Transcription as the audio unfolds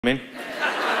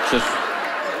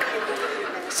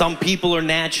Just, some people are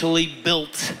naturally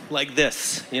built like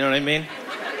this. You know what I mean?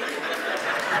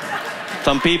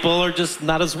 Some people are just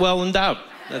not as well endowed.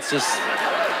 That's just...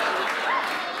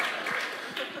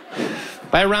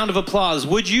 By a round of applause,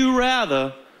 would you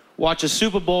rather watch a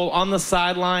Super Bowl on the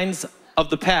sidelines of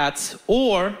the Pats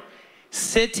or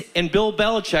sit in Bill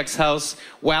Belichick's house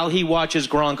while he watches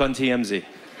Gronk on TMZ?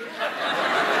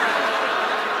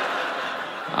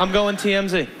 I'm going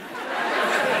TMZ.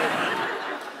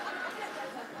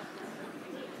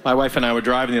 My wife and I were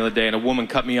driving the other day and a woman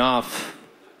cut me off.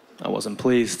 I wasn't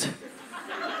pleased.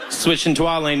 Switched into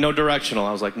our lane, no directional.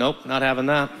 I was like, nope, not having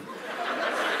that.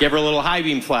 Gave her a little high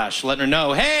beam flash, letting her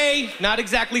know, hey, not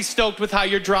exactly stoked with how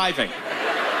you're driving.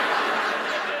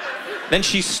 Then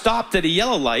she stopped at a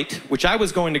yellow light, which I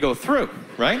was going to go through,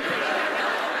 right?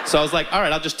 So I was like, all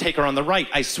right, I'll just take her on the right.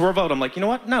 I swerve out. I'm like, you know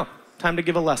what? No, time to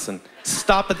give a lesson.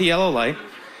 Stop at the yellow light,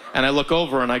 and I look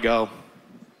over and I go,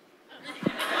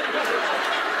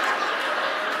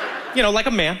 you know, like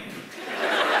a man.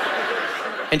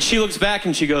 And she looks back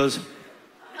and she goes, and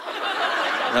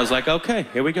I was like, okay,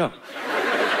 here we go.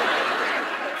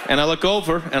 And I look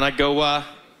over and I go,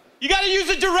 you gotta use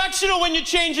a directional when you're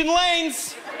changing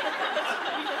lanes.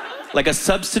 Like a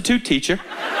substitute teacher.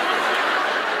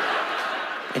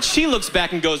 And she looks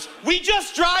back and goes, we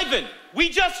just driving. We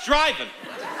just driving.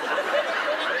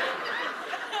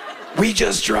 We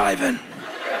just driving.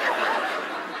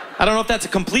 I don't know if that's a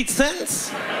complete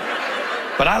sentence,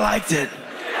 but I liked it.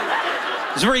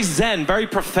 It was very zen, very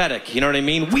prophetic, you know what I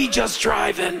mean? We just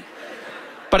driving.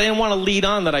 But I didn't want to lead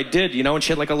on that I did, you know, and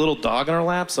she had like a little dog on her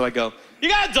lap, so I go, you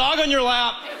got a dog on your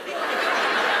lap?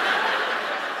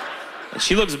 And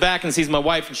she looks back and sees my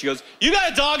wife and she goes, you got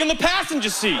a dog in the passenger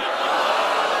seat.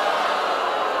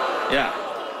 Yeah,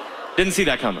 didn't see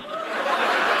that coming.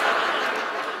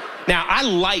 Now, I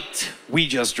liked We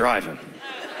Just Driving.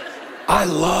 I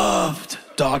loved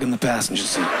dog in the passenger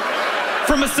seat.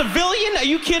 From a civilian, are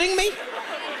you kidding me?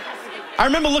 I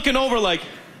remember looking over like,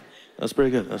 that's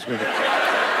pretty good, that's pretty good.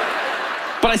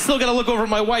 But I still gotta look over at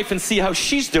my wife and see how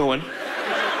she's doing.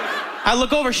 I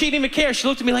look over, she didn't even care. She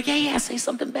looked at me like, yeah, say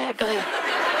something back. And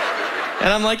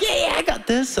I'm like, yeah, I got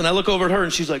this. And I look over at her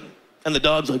and she's like, and the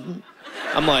dog's like,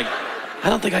 I'm like, I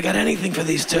don't think I got anything for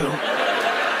these two.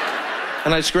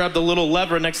 And I just grabbed the little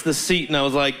lever next to the seat and I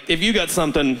was like, if you got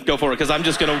something, go for it, because I'm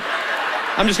just gonna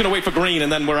wait for green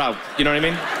and then we're out. You know what I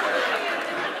mean?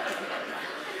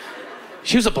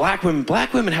 She was a black woman.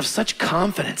 Black women have such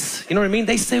confidence. You know what I mean?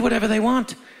 They say whatever they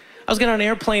want. I was getting on an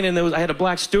airplane and I had a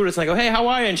black stewardess and I go, hey, how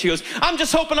are you? And she goes, I'm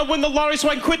just hoping I win the lottery so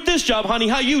I can quit this job, honey.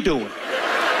 How you doing?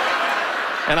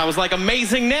 And I was like,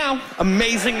 amazing now,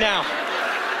 amazing now.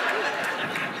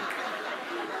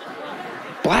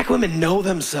 Black women know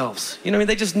themselves. You know what I mean?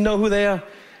 They just know who they are.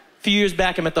 A few years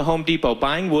back, I'm at the Home Depot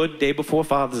buying wood day before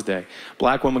Father's Day.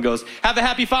 Black woman goes, have a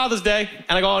happy Father's Day.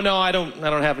 And I go, oh, no, I don't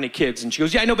have any kids. And she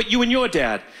goes, yeah, I know, but you and your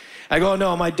dad. I go, oh,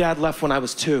 no, my dad left when I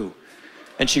was 2.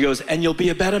 And she goes, and you'll be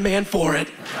a better man for it.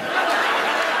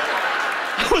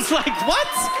 I was like, what?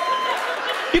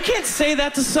 You can't say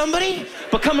that to somebody.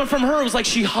 But coming from her, it was like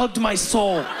she hugged my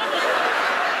soul.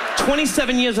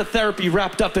 27 years of therapy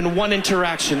wrapped up in one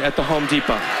interaction at the Home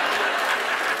Depot.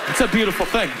 It's a beautiful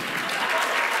thing.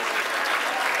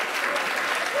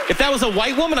 If that was a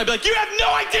white woman, I'd be like, you have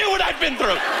no idea what I've been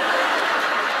through.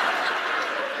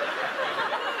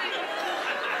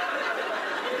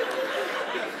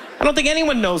 I don't think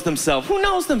anyone knows themselves. Who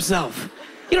knows themselves?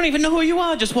 You don't even know who you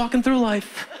are just walking through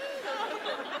life.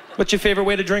 What's your favorite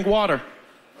way to drink water?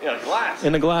 In a glass.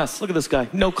 In a glass. Look at this guy.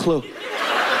 No clue.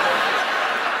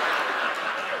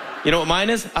 You know what mine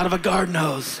is? Out of a garden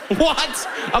hose. What?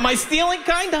 Am I stealing?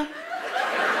 Kinda.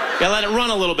 Gotta let it run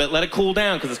a little bit. Let it cool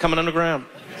down because it's coming underground.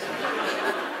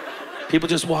 People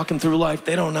just walking through life.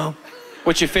 They don't know.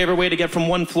 What's your favorite way to get from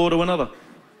one floor to another?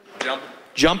 Jump.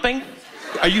 Jumping?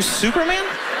 Are you Superman?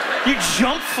 You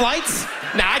jump flights?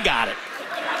 Nah, I got it.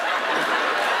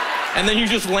 And then you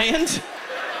just land?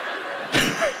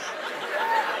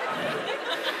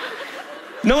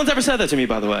 No one's ever said that to me,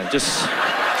 by the way. Just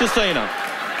so you know.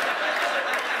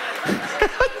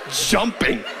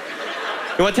 Jumping.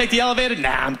 You want to take the elevator? Nah,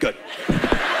 I'm good.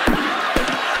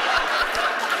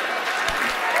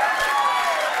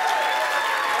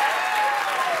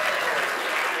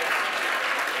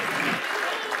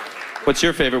 What's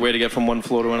your favorite way to get from one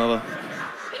floor to another?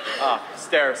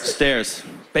 Stairs. Stairs.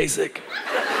 Basic.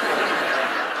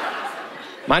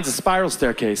 Mine's a spiral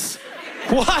staircase.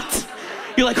 What?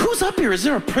 You're like, who's up here? Is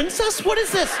there a princess? What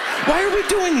is this? Why are we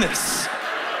doing this?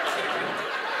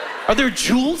 Are there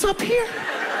jewels up here?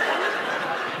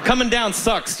 Coming down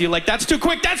sucks. You're like, that's too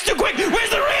quick, that's too quick. Where's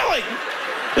the railing?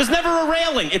 There's never a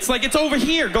railing. It's like it's over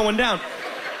here going down.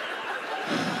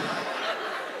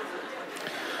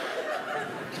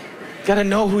 Gotta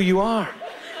know who you are.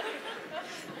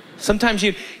 Sometimes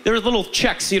there are little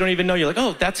checks you don't even know. You're like,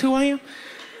 oh, that's who I am?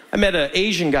 I met an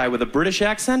Asian guy with a British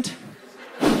accent.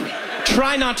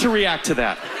 Try not to react to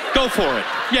that. Go for it.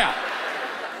 Yeah.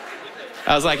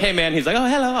 I was like, hey, man. He's like, oh,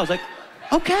 hello. I was like,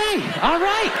 okay, all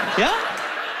right. Yeah?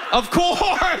 Of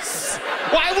course.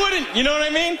 Why wouldn't? You know what I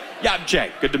mean? Yeah, I'm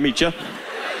Jay. Good to meet you.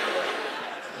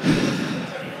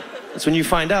 That's when you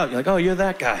find out. You're like, oh, you're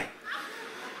that guy.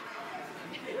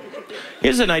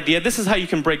 Here's an idea. This is how you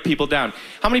can break people down.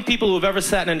 How many people who have ever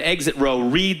sat in an exit row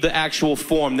read the actual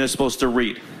form they're supposed to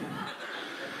read?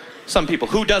 Some people.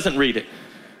 Who doesn't read it?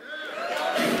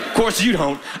 Of course you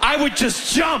don't. I would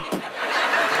just jump.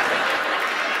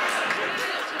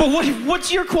 But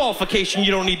what's your qualification?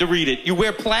 You don't need to read it. You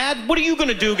wear plaid? What are you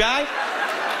gonna do, guy?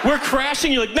 We're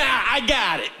crashing. You're like, nah, I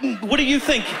got it. What do you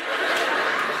think?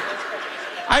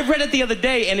 I read it the other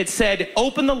day and it said,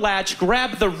 open the latch,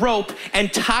 grab the rope,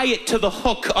 and tie it to the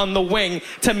hook on the wing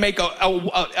to make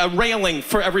a railing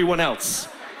for everyone else.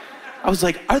 I was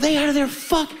like, are they out of their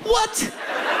what?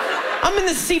 I'm in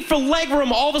the seat for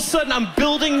legroom. All of a sudden, I'm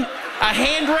building a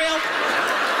handrail.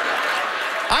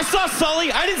 I saw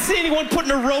Sully. I didn't see anyone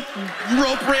putting a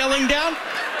rope railing down.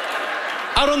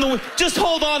 Out on the, just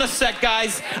hold on a sec,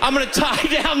 guys. I'm gonna tie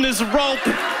down this rope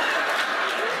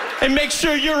and make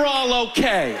sure you're all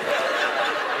okay.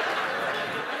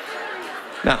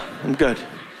 No, I'm good.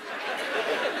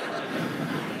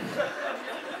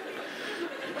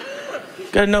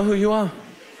 Gotta know who you are.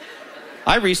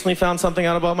 I recently found something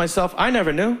out about myself I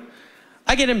never knew.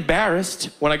 I get embarrassed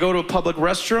when I go to a public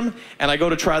restroom and I go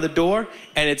to try the door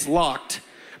and it's locked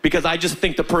because I just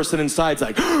think the person inside's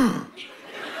like,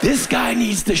 this guy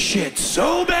needs the shit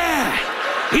so bad.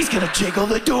 He's gonna jiggle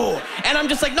the door. And I'm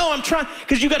just like, no, I'm trying,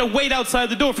 because you gotta wait outside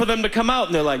the door for them to come out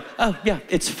and they're like, oh yeah,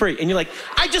 it's free. And you're like,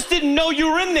 I just didn't know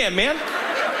you were in there, man.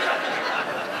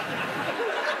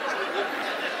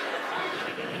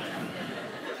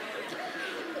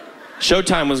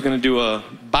 Showtime was gonna do a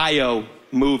bio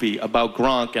movie about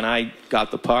Gronk and I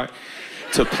got the part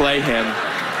to play him.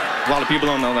 A lot of people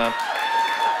don't know that.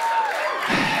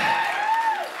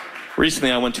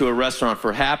 Recently I went to a restaurant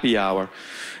for happy hour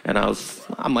and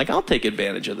I'm like, I'll take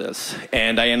advantage of this.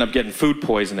 And I end up getting food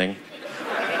poisoning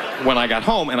when I got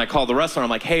home, and I called the restaurant.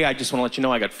 I'm like, hey, I just want to let you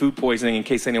know I got food poisoning in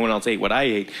case anyone else ate what I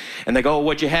ate. And they go, oh,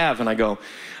 what'd you have? And I go,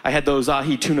 I had those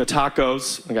ahi tuna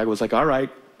tacos. The guy was like, all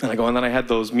right. And I go, and then I had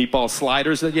those meatball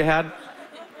sliders that you had.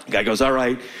 The guy goes, all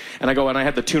right. And I go, and I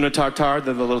had the tuna tartare,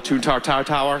 the little tuna tartare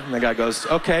tower. And the guy goes,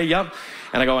 okay, yep.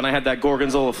 And I go, and I had that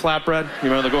gorgonzola flatbread. You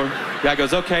remember the gorgonzola? The guy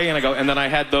goes, okay. And I go, and then I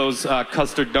had those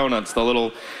custard donuts, the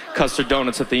little custard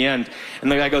donuts at the end.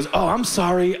 And the guy goes, oh, I'm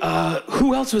sorry.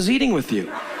 Who else was eating with you?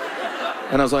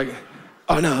 And I was like,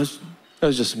 oh, no, it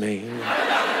was just me.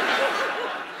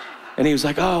 And he was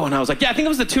like, oh. And I was like, yeah, I think it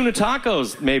was the tuna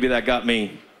tacos maybe that got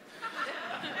me.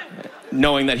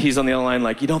 Knowing that he's on the other line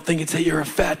like, you don't think it's that you're a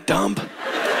fat dump?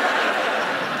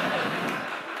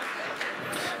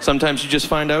 Sometimes you just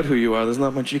find out who you are. There's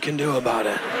not much you can do about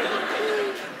it.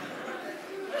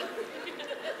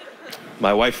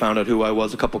 My wife found out who I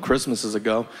was a couple Christmases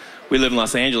ago. We live in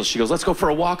Los Angeles. She goes, let's go for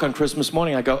a walk on Christmas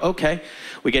morning. I go, okay.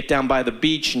 We get down by the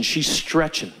beach and she's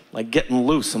stretching, like getting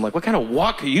loose. I'm like, what kind of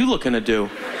walk are you looking to do?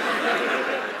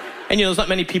 And you know, there's not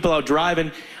many people out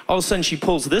driving. All of a sudden she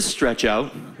pulls this stretch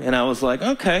out and I was like,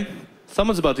 okay.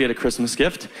 Someone's about to get a Christmas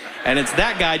gift, and it's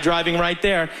that guy driving right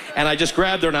there, and I just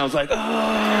grabbed her, and I was like,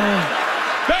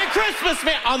 oh, Merry Christmas,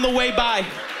 man, on the way by.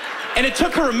 And it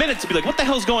took her a minute to be like, what the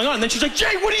hell's going on? And then she's like,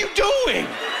 Jay, what are you doing?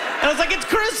 And I was like, it's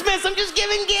Christmas, I'm just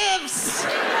giving gifts.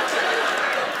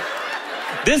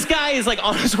 This guy is like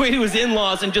on his way to his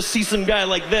in-laws and just sees some guy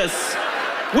like this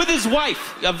with his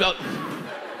wife.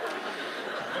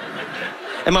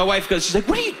 And my wife goes, she's like,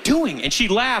 what are you doing? And she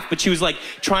laughed, but she was like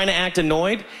trying to act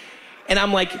annoyed. And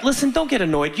I'm like, listen, don't get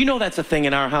annoyed. You know that's a thing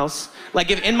in our house.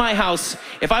 Like, if in my house,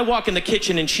 if I walk in the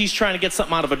kitchen and she's trying to get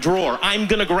something out of a drawer, I'm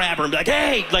gonna grab her and be like,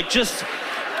 hey, like just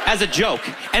as a joke.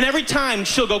 And every time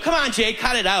she'll go, come on, Jay,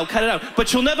 cut it out. But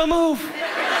she'll never move.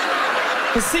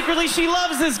 Because secretly she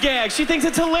loves this gag. She thinks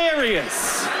it's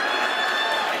hilarious.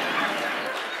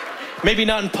 Maybe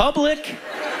not in public.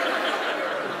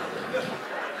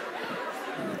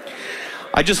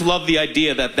 I just love the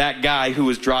idea that that guy who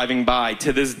was driving by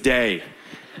to this day,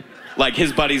 like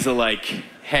his buddies are like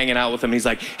hanging out with him. He's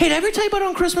like, hey, did I ever tell you about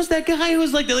on Christmas that guy who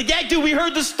was like, they're like, yeah, dude, we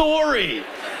heard the story.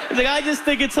 He's like, I just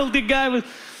think it's a good guy with.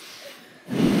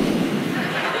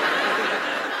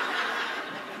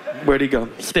 Where'd he go?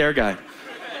 Stare guy.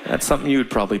 That's something you'd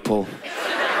probably pull.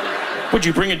 Would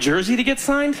you bring a jersey to get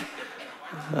signed?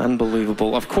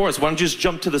 Unbelievable. Of course, why don't you just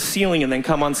jump to the ceiling and then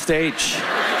come on stage?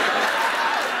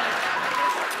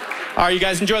 All right, you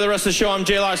guys enjoy the rest of the show. I'm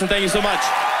Jay Larson. Thank you so much.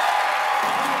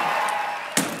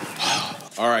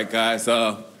 All right, guys,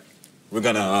 we're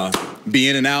gonna be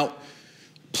in and out.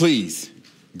 Please,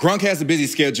 Grunk has a busy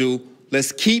schedule.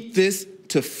 Let's keep this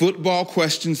to football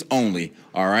questions only,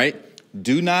 all right?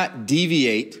 Do not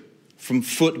deviate from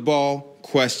football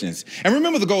questions. And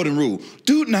remember the golden rule.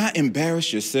 Do not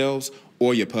embarrass yourselves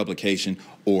or your publication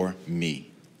or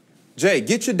me. Jay,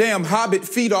 get your damn hobbit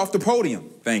feet off the podium.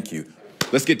 Thank you.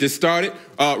 Let's get this started.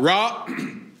 Rob?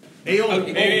 You,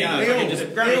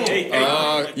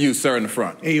 sir, in the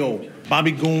front. Ayo,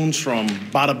 Bobby Goons from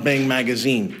Bada Bing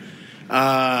Magazine.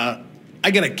 I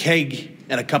got a keg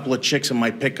and a couple of chicks in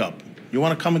my pickup. You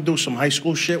want to come and do some high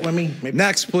school shit with me? Maybe?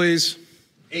 Next, please.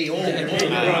 Jay.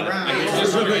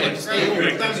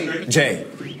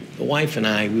 The wife and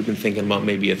I, we've been thinking about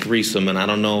maybe a threesome, and I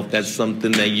don't know if that's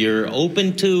something that you're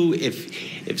open to,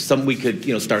 if some we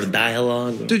could, start a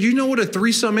dialogue. Dude, you know what a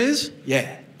threesome is?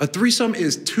 Yeah. A threesome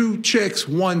is 2 chicks,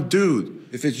 1 dude.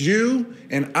 If it's you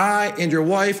and I and your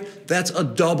wife, that's a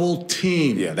double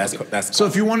team. Yeah, that's So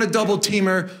if you want a double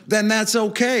teamer, then that's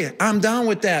okay. I'm down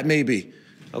with that, maybe.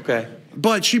 Okay.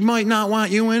 But she might not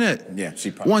want you in it. Yeah,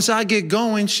 she probably. Once I get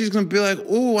going, she's gonna be like,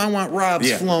 "Ooh, I want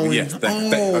Rob's flowing." Yes,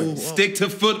 stick to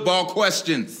football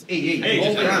questions.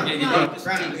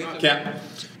 Cap.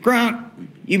 Grant,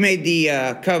 you made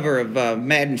the cover of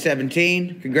Madden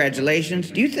 17. Congratulations.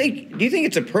 Do you think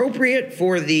it's appropriate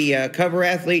for the cover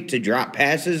athlete to drop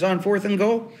passes on 4th and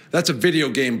goal? That's a video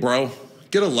game, bro.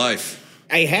 Get a life.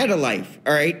 I had a life,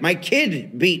 all right? My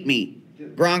kid beat me.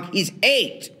 Gronk, he's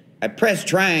 8. I pressed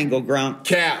triangle, Gronk.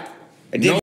 Cap. I did.